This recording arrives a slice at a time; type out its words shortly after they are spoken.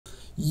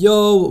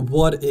Yo,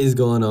 what is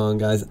going on,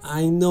 guys?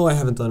 I know I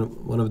haven't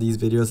done one of these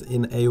videos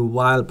in a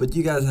while, but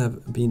you guys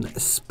have been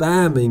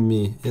spamming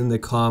me in the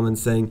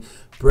comments saying,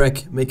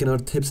 Breck, make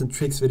another tips and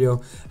tricks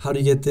video. How do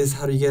you get this?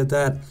 How do you get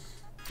that?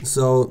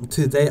 So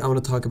today I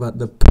want to talk about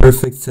the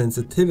perfect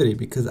sensitivity,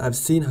 because I've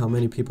seen how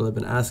many people have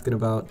been asking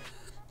about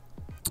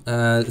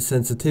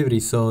sensitivity.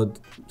 So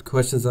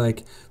questions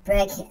like,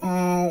 Breck,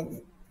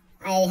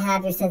 I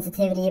have your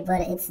sensitivity,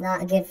 but it's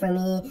not good for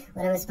me.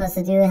 What am I supposed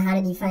to do? How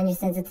did you find your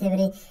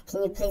sensitivity?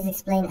 Can you please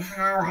explain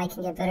how I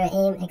can get better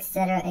aim,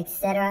 etc.,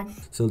 etc.?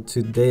 So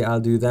today I'll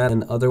do that,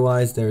 and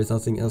otherwise there is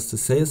nothing else to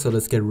say, so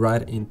let's get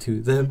right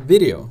into the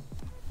video.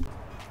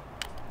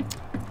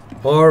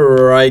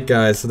 Alright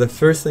guys, so the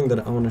first thing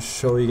that I want to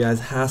show you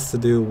guys has to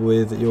do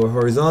with your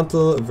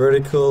horizontal,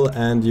 vertical,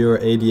 and your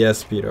ADS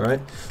speed,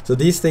 alright? So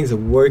these things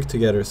work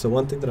together. So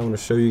one thing that I want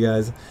to show you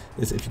guys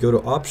is if you go to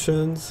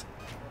options,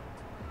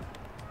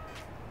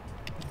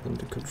 and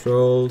the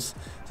controls,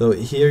 so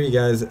here you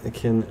guys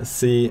can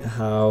see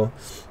how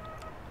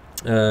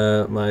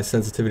my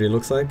sensitivity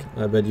looks like.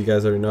 I bet you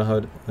guys already know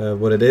how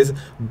what it is,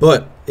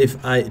 but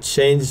if I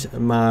change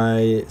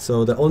my,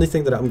 so the only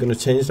thing that I'm going to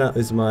change now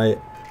is my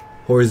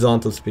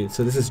horizontal speed.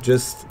 So this is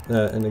just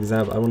an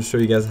example. I want to show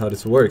you guys how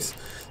this works.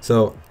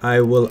 So I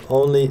will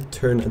only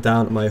turn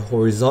down my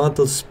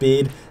horizontal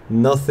speed,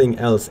 nothing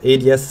else.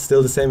 ADS is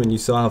still the same, and you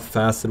saw how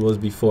fast it was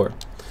before.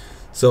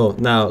 So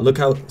now look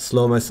how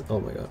slow my,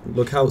 oh my god,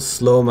 look how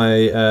slow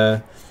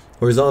my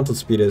horizontal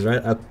speed is, right?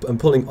 I'm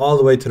pulling all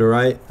the way to the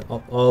right,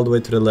 all the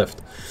way to the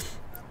left.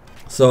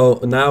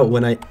 So now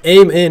when I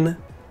aim in,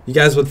 you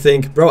guys would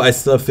think, bro, I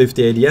still have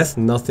 50 ADS,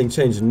 nothing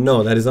changed.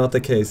 No, that is not the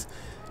case.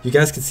 You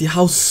guys can see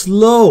how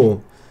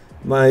slow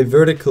my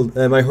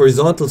my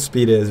horizontal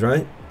speed is,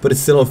 right? But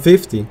it's still on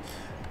 50,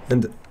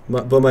 and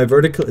but my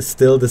vertical is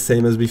still the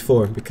same as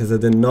before because I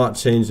did not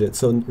change it.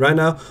 So right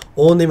now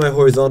only my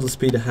horizontal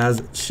speed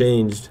has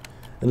changed,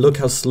 and look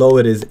how slow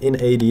it is in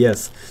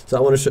ADS. So I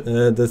want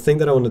to the thing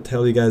that I want to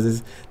tell you guys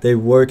is they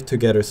work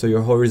together. So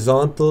your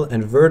horizontal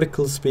and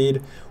vertical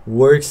speed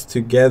works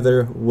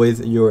together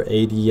with your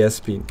ADS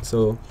speed.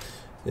 So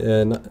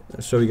I'll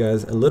show you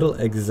guys a little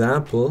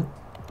example.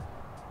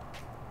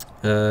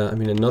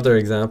 Another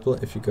example.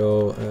 If you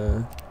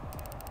go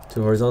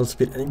to horizontal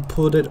speed and you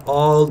put it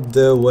all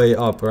the way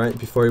up, right?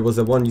 Before it was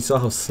a 1, you saw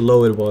how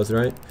slow it was,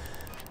 right?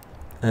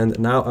 And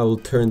now I will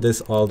turn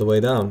this all the way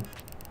down,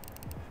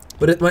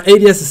 but my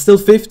ADS is still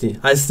 50.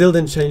 I still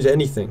didn't change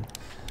anything.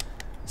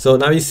 So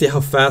now you see how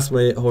fast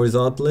my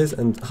horizontal is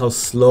and how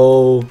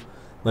slow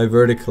my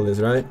vertical is,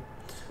 right?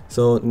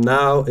 So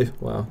now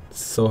wow,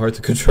 it's so hard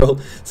to control.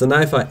 So now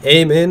if I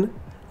aim in,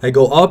 I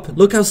go up,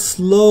 look how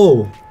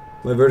slow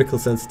my vertical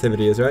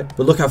sensitivity is, right?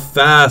 But look how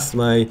fast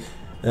my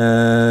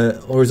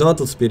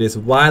horizontal speed is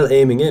while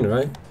aiming in,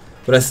 right?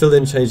 But I still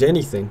didn't change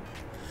anything.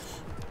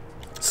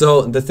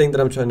 So the thing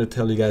that I'm trying to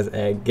tell you guys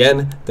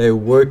again, they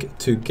work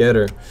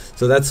together.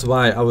 So that's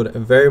why I would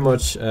very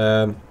much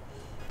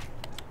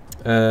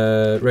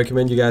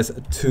recommend you guys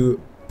to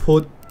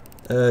put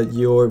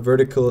your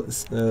vertical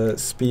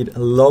speed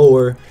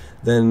lower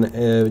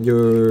than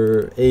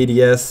your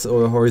ADS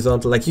or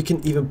horizontal. Like you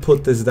can even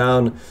put this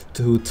down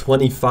to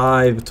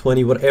 25,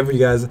 20, whatever you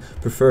guys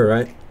prefer,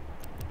 right?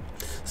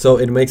 So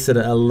it makes it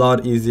a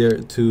lot easier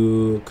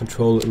to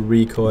control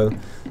recoil.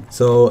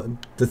 So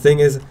the thing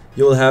is,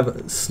 you will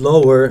have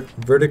slower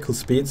vertical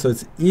speed, so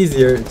it's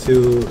easier to,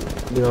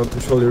 you know,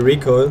 control your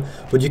recoil,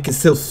 but you can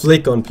still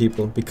flick on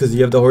people because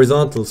you have the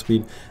horizontal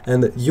speed,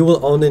 and you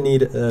will only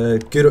need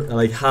good,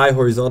 like high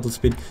horizontal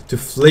speed to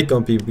flick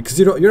on people, because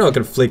you're not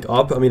gonna flick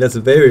up. I mean, that's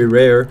very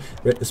rare,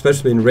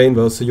 especially in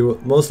rainbow. So you will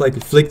most likely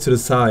flick to the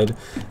side,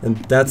 and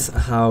that's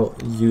how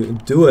you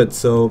do it.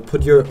 So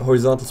put your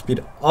horizontal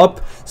speed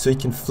up so you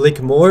can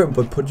flick more,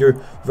 but put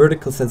your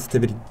vertical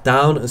sensitivity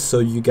down so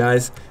you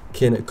guys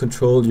can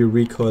control your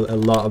recoil a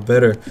lot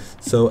better.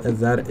 So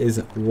that is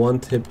one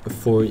tip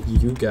for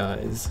you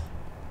guys.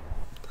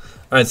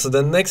 Alright, so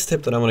the next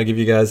tip that I want to give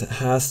you guys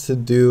has to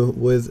do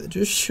with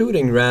just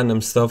shooting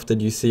random stuff that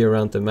you see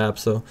around the map.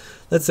 So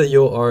let's say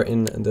you are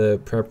in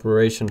the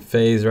preparation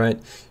phase, right?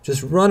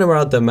 Just run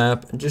around the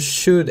map and just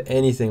shoot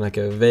anything, like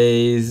a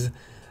vase,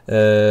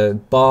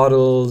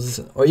 bottles,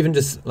 or even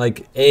just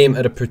like aim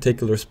at a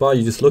particular spot.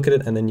 You just look at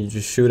it and then you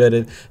just shoot at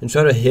it and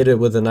try to hit it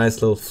with a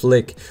nice little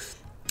flick.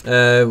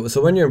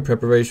 So when you're in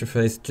preparation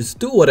phase, just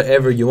do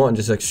whatever you want.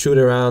 Just like shoot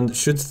around,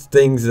 shoot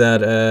things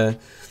that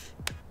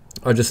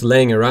are just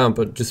laying around,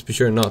 but just be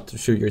sure not to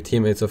shoot your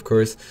teammates, of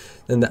course.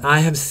 And I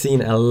have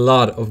seen a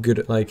lot of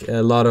good, like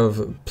a lot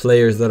of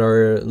players that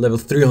are level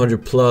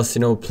 300 plus,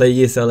 you know, play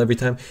ESL every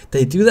time.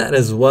 They do that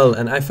as well,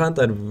 and I found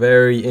that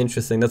very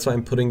interesting. That's why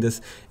I'm putting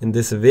this in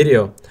this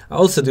video. I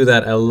also do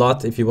that a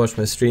lot if you watch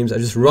my streams. I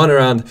just run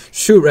around,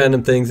 shoot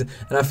random things,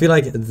 and I feel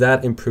like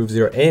that improves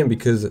your aim,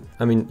 because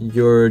I mean,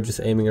 you're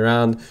just aiming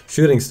around,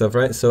 shooting stuff,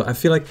 right? So I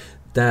feel like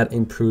that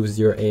improves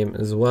your aim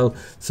as well.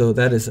 So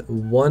that is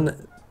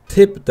one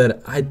tip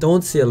that I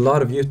don't see a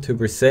lot of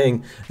YouTubers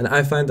saying, and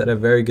I find that a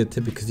very good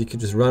tip, because you can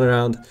just run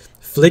around,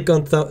 flick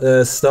on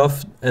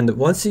stuff, and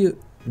once you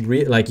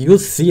like you'll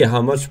see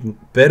how much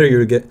better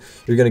you're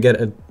gonna get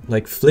at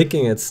like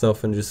flicking at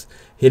stuff and just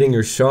hitting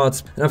your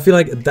shots. And I feel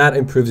like that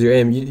improves your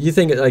aim. You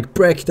think like,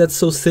 Breck, that's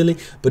so silly,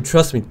 but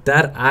trust me,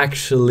 that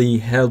actually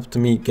helped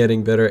me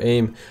getting better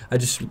aim. I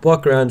just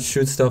walk around,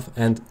 shoot stuff,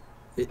 and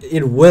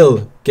it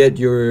will get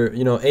your,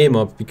 you know, aim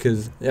up,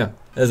 because yeah,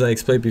 as I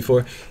explained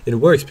before, it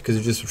works because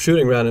you're just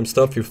shooting random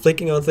stuff, you're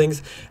flicking on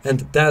things,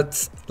 and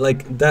that's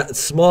like, that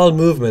small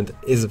movement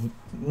is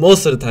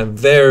most of the time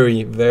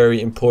very,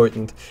 very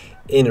important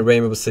in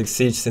Rainbow Six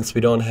Siege, since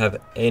we don't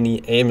have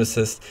any aim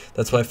assist.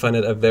 That's why I find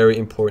it a very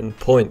important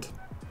point.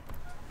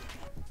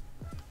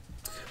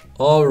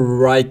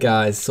 Alright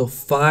guys, so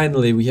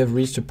finally we have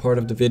reached a part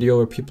of the video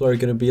where people are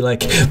gonna be like,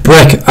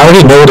 Breck, I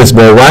already know this,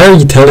 bro, why are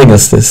you telling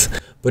us this?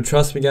 But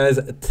trust me guys,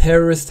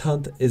 terrorist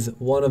hunt is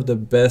one of the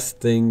best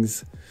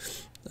things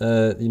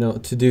you know,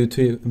 to do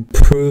to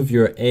improve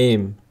your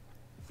aim.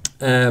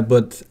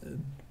 But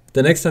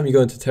the next time you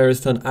go into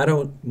terrorist hunt, I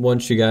don't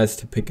want you guys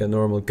to pick a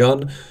normal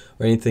gun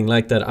or anything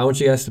like that. I want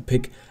you guys to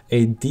pick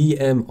a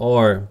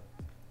DMR.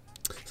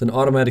 It's an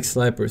automatic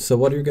sniper. So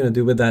what you're going to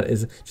do with that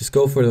is just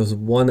go for those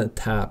one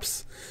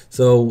taps.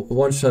 So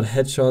one shot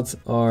headshots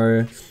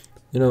are,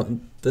 you know,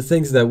 the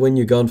things that win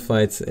you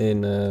gunfights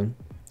in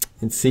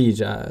Siege.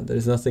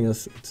 There's nothing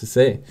else to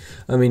say.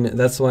 I mean,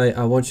 that's why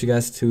I want you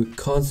guys to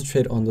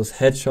concentrate on those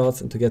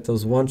headshots and to get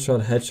those one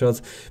shot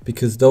headshots,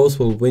 because those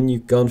will win you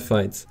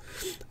gunfights.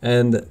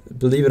 And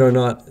believe it or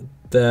not,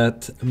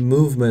 that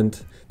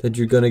movement that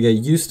you're gonna get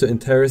used to in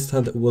terrorist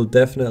hunt will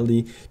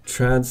definitely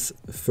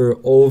transfer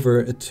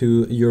over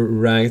to your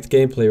ranked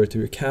gameplay or to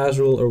your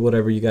casual or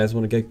whatever you guys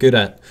want to get good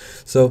at.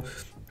 So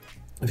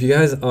if you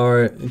guys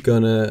are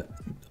gonna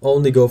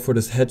only go for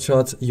those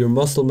headshots, your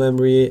muscle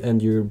memory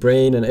and your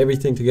brain and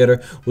everything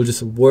together will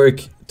just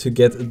work to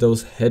get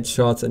those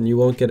headshots, and you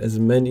won't get as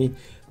many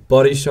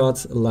body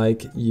shots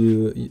like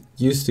you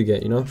used to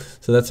get, you know.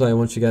 So that's why I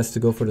want you guys to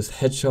go for those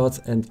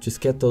headshots and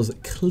just get those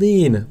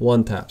clean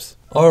one taps.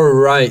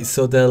 Alright,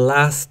 so the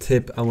last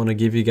tip I want to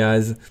give you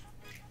guys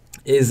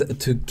is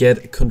to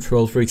get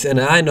control freaks.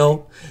 And I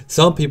know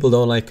some people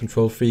don't like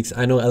control freaks.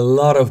 I know a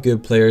lot of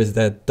good players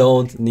that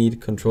don't need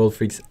control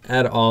freaks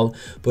at all,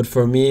 but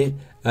for me,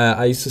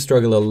 I used to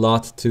struggle a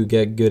lot to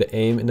get good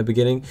aim in the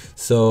beginning.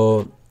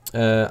 So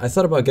I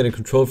thought about getting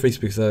control freaks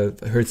because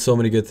I heard so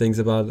many good things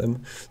about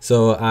them.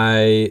 So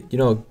I, you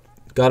know,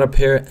 got a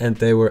pair and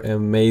they were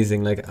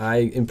amazing. Like, I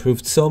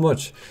improved so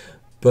much.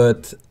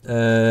 But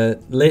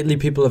lately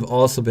people have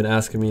also been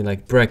asking me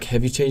like, Breck,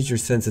 have you changed your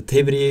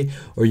sensitivity,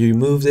 or you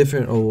move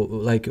different, or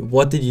like,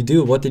 what did you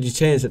do? What did you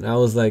change? And I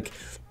was like,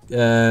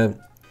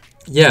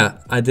 yeah,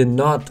 I did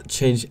not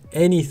change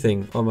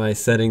anything on my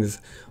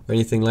settings or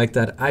anything like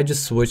that. I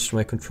just switched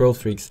my control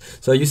freaks.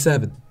 So I used to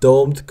have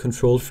domed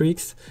control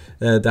freaks,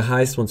 the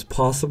highest ones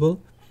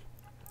possible,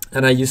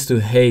 and I used to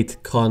hate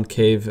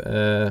concave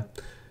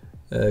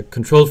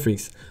control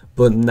freaks.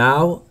 But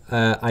now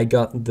I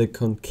got the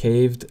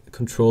concaved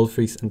control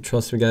freaks, and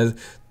trust me guys,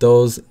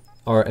 those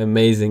are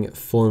amazing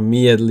for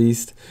me at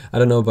least. I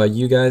don't know about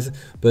you guys,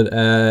 but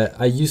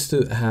I used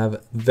to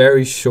have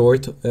very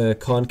short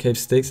concave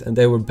sticks, and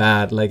they were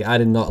bad. Like, I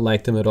did not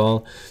like them at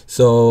all.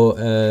 So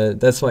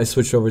that's why I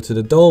switched over to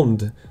the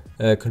domed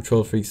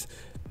control freaks.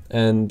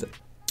 And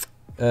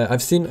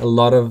I've seen a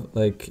lot of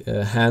like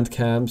hand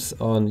cams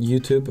on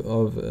YouTube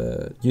of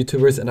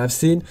YouTubers, and I've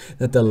seen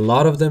that a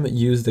lot of them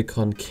use the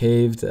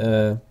concaved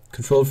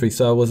control freaks.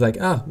 So I was like,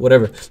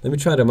 whatever, let me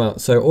try them out.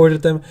 So I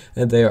ordered them,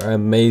 and they are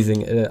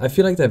amazing. I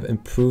feel like they've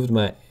improved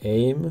my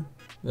aim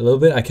a little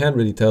bit. I can't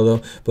really tell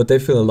though, but they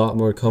feel a lot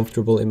more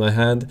comfortable in my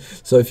hand.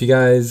 So if you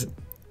guys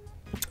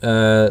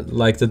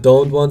like the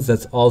domed ones,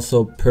 that's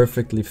also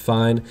perfectly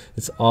fine.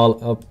 It's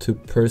all up to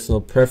personal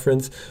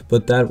preference,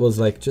 but that was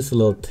like just a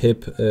little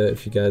tip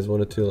if you guys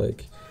wanted to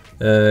like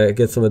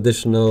get some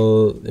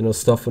additional, you know,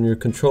 stuff on your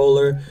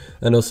controller.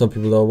 I know some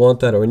people don't want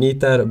that or need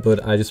that,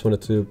 but I just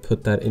wanted to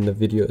put that in the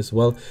video as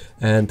well.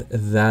 And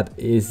that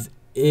is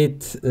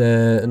it.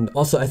 And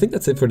also I think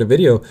that's it for the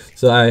video.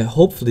 So I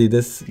hopefully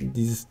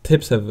these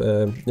tips have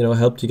you know,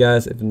 helped you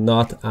guys. If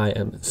not, I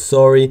am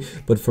sorry,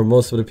 but for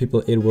most of the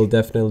people it will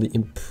definitely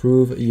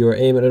improve your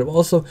aim, and it will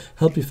also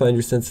help you find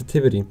your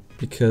sensitivity,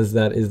 because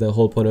that is the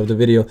whole point of the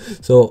video.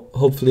 So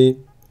hopefully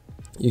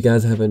you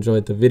guys have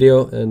enjoyed the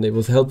video and it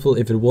was helpful.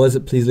 If it was,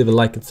 please leave a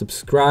like and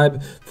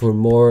subscribe for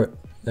more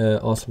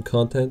awesome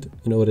content.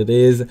 You know what it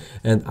is,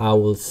 and I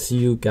will see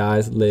you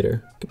guys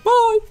later.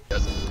 Goodbye.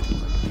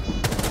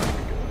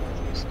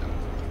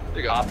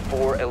 Top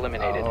 4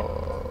 eliminated.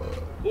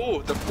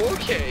 Ooh, the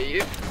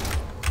 4K.